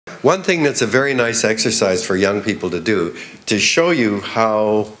one thing that's a very nice exercise for young people to do, to show you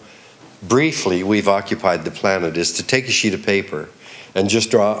how briefly we've occupied the planet, is to take a sheet of paper and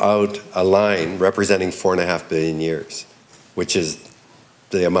just draw out a line representing 4.5 billion years, which is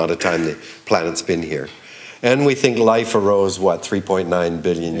the amount of time the planet's been here. And we think life arose, what, 3.9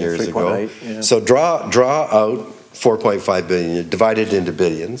 billion years ago? Yeah. So draw out 4.5 billion, divide it into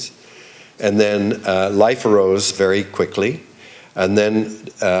billions, and then life arose very quickly, and then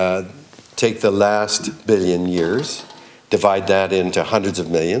take the last billion years, divide that into hundreds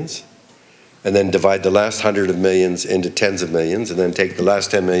of millions, and then divide the last 100 of millions into tens of millions, and then take the last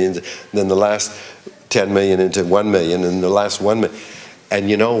 10 millions, and then the last 10 million into 1 million, and the last 1 million. And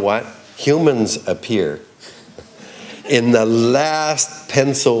you know what? Humans appear in the last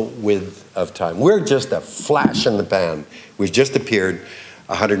pencil width of time. We're just a flash in the pan. We've just appeared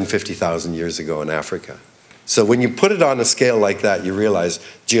 150,000 years ago in Africa. So when you put it on a scale like that, you realize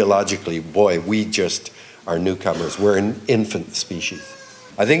geologically, boy, we just are newcomers. We're an infant species.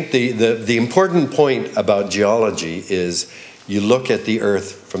 I think the important point about geology is you look at the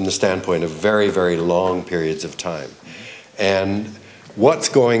Earth from the standpoint of very, very long periods of time. And what's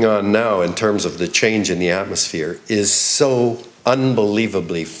going on now in terms of the change in the atmosphere is so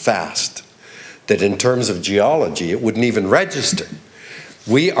unbelievably fast that in terms of geology, it wouldn't even register.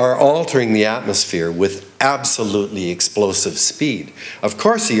 We are altering the atmosphere with absolutely explosive speed. Of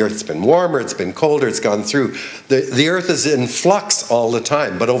course, the Earth's been warmer, it's been colder, it's gone through. The Earth is in flux all the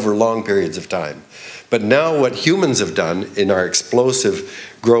time, but over long periods of time. But now what humans have done in our explosive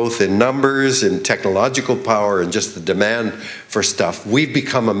growth in numbers, in technological power, and just the demand for stuff, we've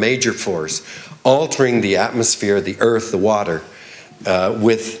become a major force, altering the atmosphere, the Earth, the water,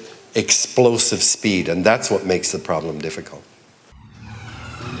 with explosive speed. And that's what makes the problem difficult.